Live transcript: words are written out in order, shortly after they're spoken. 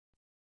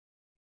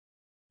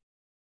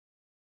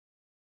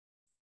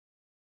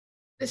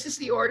This is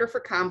the order for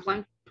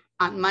Compline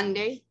on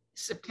Monday,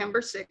 September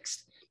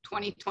 6th,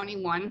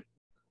 2021,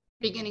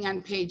 beginning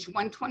on page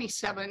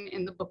 127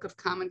 in the Book of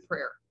Common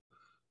Prayer.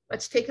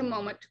 Let's take a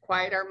moment to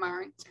quiet our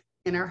minds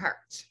and our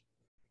hearts.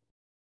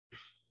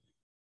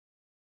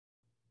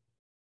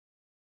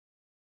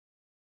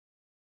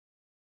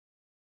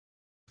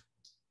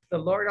 The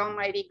Lord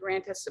Almighty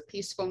grant us a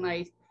peaceful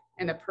night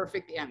and a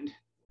perfect end.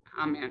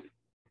 Amen.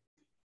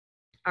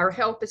 Our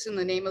help is in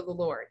the name of the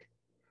Lord,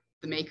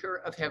 the maker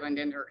of heaven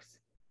and earth.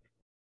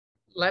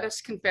 Let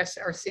us confess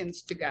our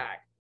sins to God.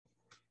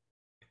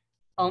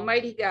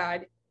 Almighty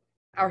God,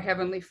 our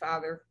Heavenly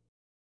Father,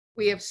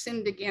 we have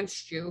sinned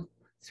against you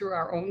through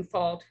our own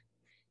fault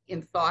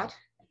in thought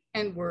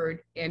and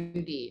word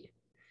and deed,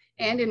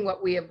 and in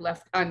what we have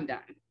left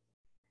undone.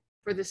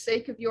 For the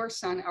sake of your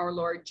Son, our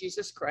Lord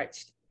Jesus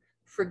Christ,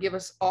 forgive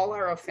us all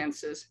our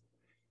offenses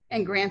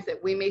and grant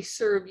that we may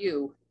serve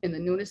you in the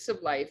newness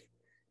of life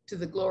to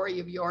the glory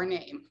of your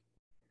name.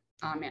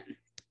 Amen.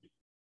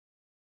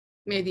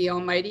 May the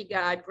Almighty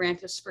God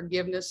grant us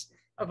forgiveness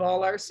of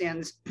all our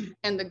sins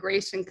and the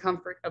grace and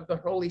comfort of the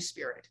Holy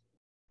Spirit.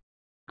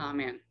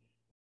 Amen.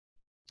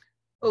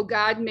 O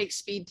God, make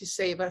speed to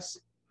save us.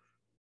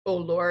 O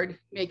Lord,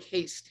 make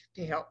haste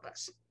to help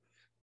us.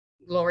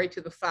 Glory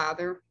to the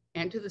Father,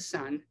 and to the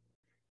Son,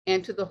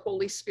 and to the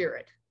Holy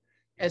Spirit,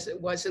 as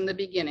it was in the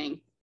beginning,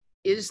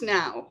 is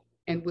now,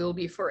 and will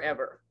be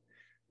forever.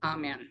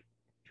 Amen.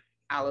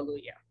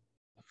 Hallelujah.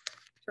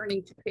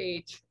 Turning to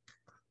page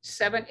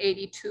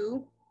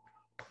 782,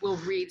 we'll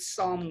read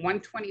Psalm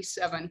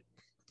 127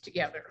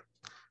 together.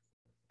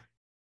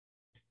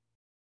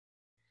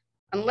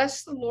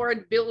 Unless the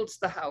Lord builds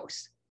the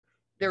house,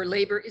 their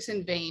labor is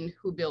in vain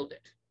who build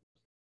it.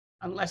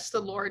 Unless the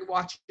Lord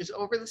watches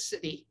over the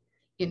city,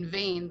 in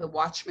vain the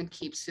watchman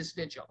keeps his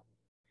vigil.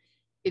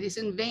 It is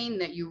in vain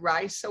that you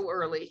rise so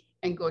early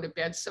and go to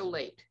bed so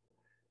late.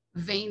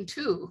 Vain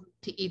too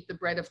to eat the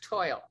bread of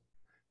toil,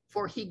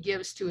 for he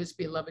gives to his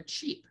beloved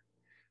sheep.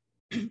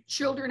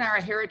 Children are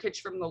a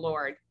heritage from the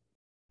Lord,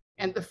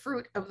 and the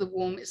fruit of the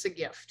womb is a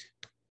gift.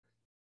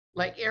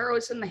 Like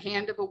arrows in the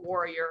hand of a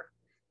warrior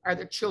are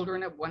the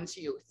children of one's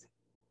youth.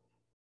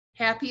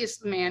 Happy is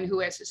the man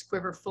who has his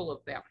quiver full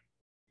of them.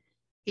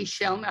 He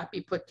shall not be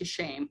put to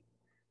shame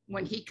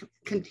when he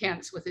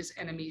contends with his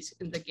enemies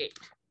in the gate.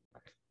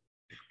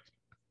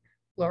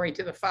 Glory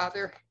to the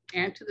Father,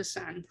 and to the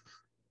Son,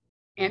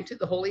 and to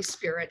the Holy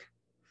Spirit,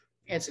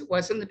 as it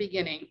was in the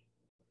beginning,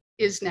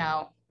 is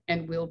now,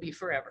 and will be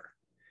forever.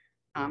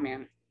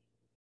 Amen.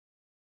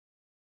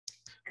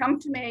 Come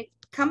to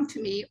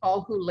me,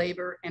 all who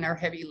labor and are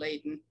heavy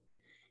laden,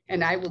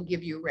 and I will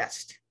give you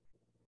rest.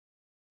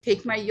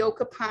 Take my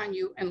yoke upon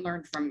you and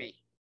learn from me,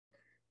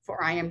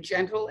 for I am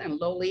gentle and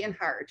lowly in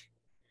heart,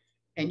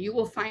 and you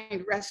will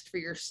find rest for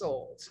your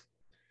souls.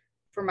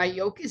 For my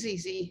yoke is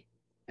easy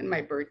and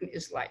my burden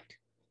is light.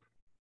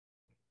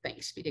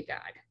 Thanks be to God.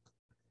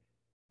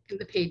 In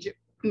the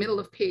middle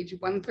of page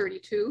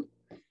 132,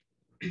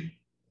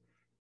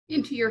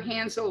 into your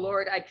hands, O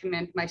Lord, I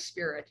commend my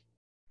spirit,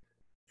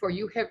 for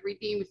you have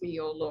redeemed me,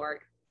 O Lord,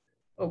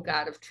 O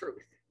God of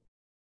truth.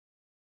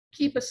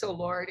 Keep us, O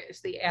Lord,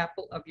 as the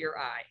apple of your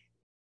eye.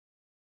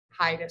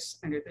 Hide us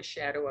under the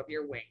shadow of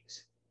your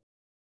wings.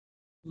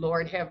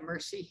 Lord, have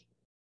mercy.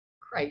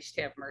 Christ,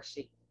 have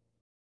mercy.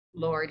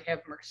 Lord,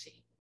 have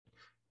mercy.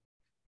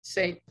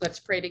 Let's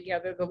pray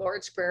together the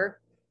Lord's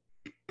Prayer.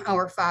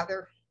 Our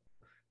Father,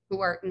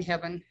 who art in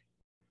heaven,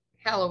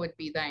 hallowed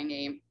be thy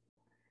name.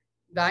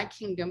 Thy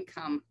kingdom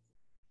come,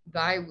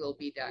 thy will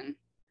be done,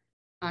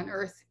 on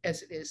earth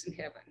as it is in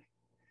heaven.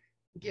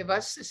 Give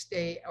us this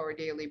day our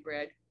daily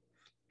bread,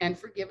 and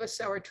forgive us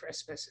our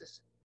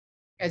trespasses,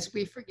 as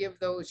we forgive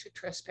those who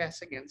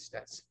trespass against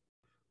us.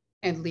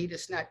 And lead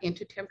us not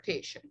into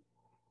temptation,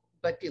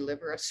 but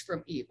deliver us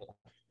from evil.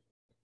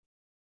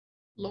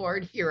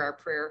 Lord, hear our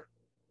prayer,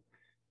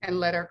 and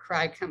let our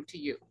cry come to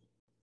you.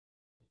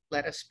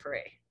 Let us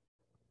pray.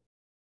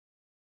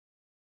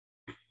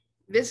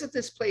 Visit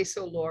this place,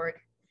 O Lord,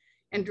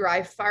 and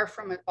drive far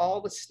from it all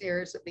the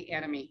snares of the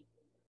enemy.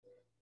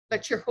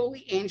 Let your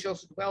holy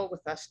angels dwell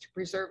with us to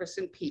preserve us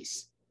in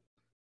peace,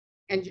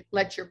 and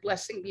let your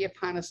blessing be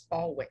upon us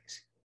always.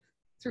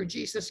 Through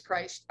Jesus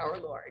Christ, our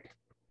Lord.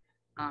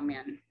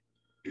 Amen.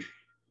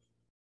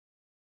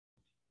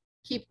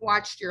 Keep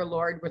watch, dear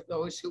Lord, with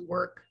those who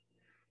work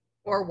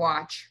or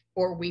watch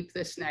or weep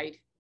this night,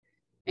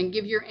 and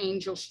give your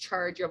angels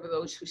charge over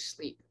those who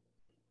sleep.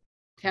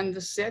 Tend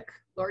the sick,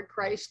 Lord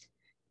Christ,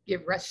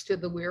 give rest to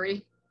the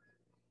weary,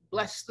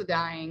 bless the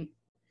dying,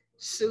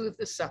 soothe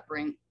the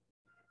suffering,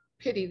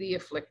 pity the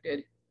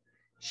afflicted,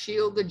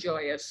 shield the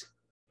joyous,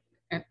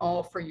 and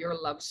all for your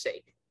love's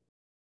sake.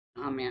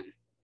 Amen.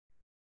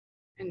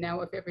 And now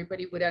if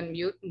everybody would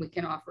unmute, and we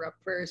can offer up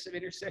prayers of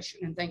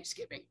intercession and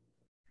thanksgiving.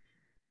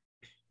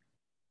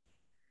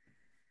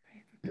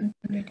 Pray for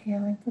complete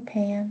healing for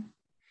Pam,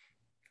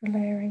 for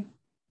Larry,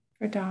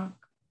 for Doc,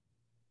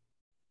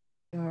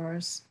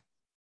 Doris,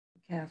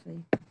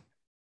 Kathy.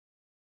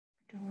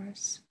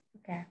 Doris, for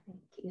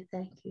Kathy.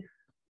 Thank you.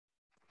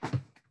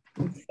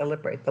 and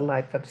celebrate the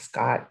life of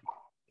Scott.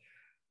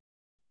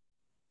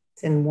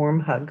 Send warm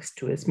hugs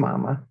to his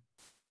mama,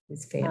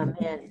 his family.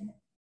 Amen.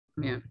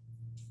 Amen.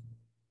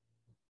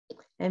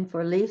 And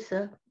for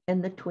Lisa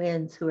and the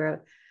twins who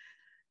are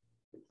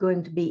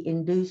going to be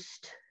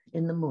induced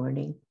in the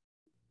morning.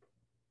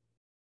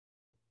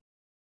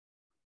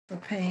 For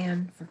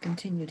Pan, for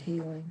continued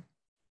healing.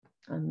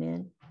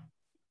 Amen.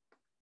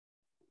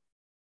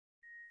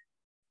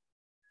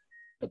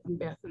 And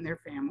Beth and their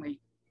family.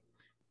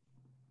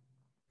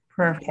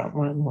 For our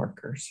frontline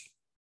workers.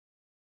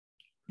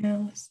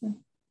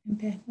 Allison and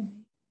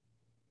Bethany.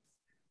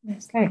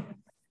 Okay.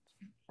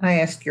 I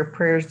ask your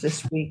prayers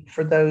this week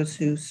for those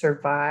who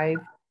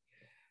survived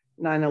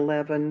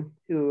 9/11,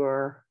 who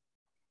are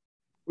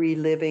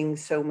reliving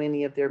so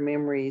many of their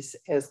memories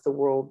as the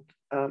world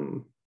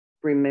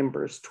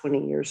remembers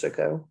 20 years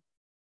ago.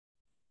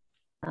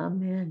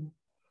 Amen.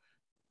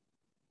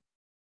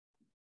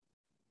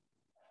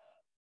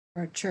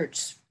 For our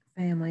church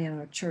family and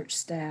our church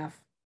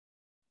staff,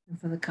 and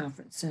for the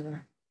conference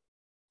center.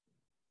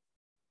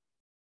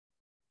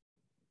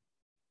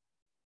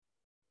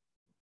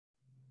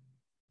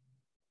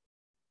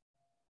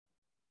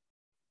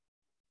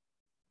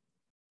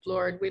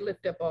 Lord, we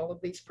lift up all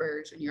of these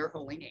prayers in your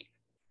holy name.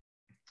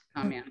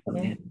 Amen.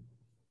 Amen.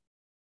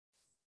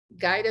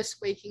 Guide us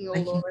waking, O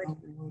Thank you, Lord,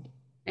 Lord.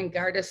 and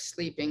guard us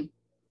sleeping,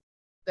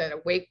 that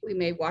awake we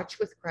may watch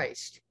with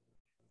Christ,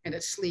 and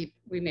asleep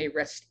we may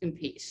rest in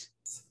peace.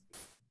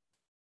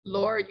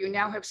 Lord, you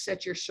now have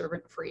set your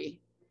servant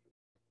free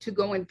to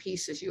go in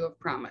peace as you have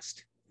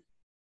promised.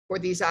 For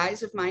these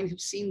eyes of mine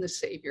have seen the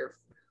Savior,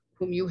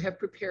 whom you have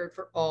prepared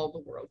for all the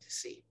world to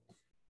see,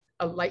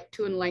 a light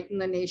to enlighten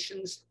the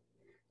nations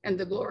and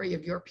the glory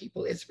of your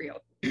people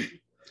Israel.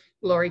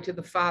 Glory to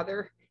the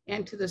Father,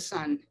 and to the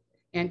Son,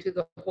 and to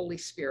the Holy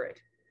Spirit,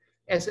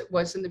 as it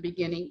was in the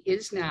beginning,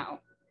 is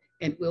now,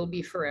 and will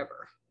be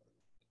forever.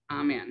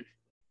 Amen.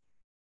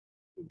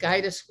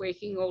 Guide us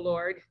waking, O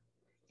Lord,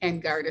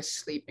 and guard us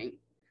sleeping,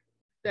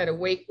 that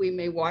awake we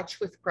may watch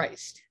with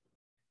Christ,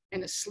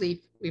 and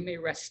asleep we may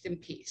rest in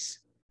peace.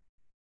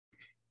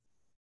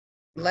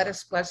 Let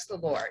us bless the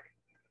Lord.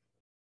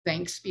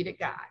 Thanks be to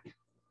God.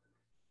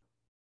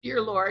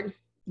 Dear Lord,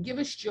 give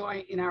us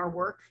joy in our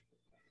work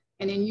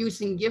and in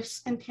using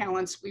gifts and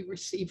talents we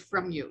receive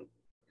from you.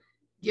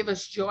 Give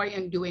us joy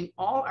in doing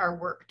all our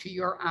work to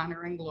your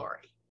honor and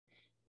glory.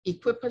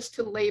 Equip us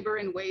to labor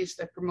in ways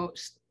that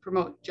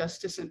promote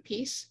justice and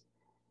peace.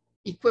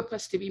 Equip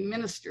us to be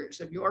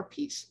ministers of your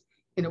peace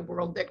in a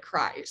world that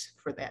cries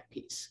for that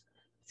peace.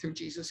 Through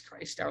Jesus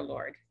Christ our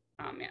Lord.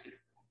 Amen.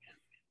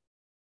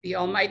 The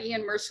Almighty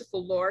and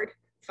merciful Lord,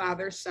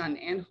 Father, Son,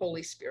 and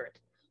Holy Spirit,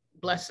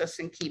 bless us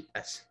and keep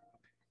us.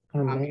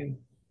 Amen.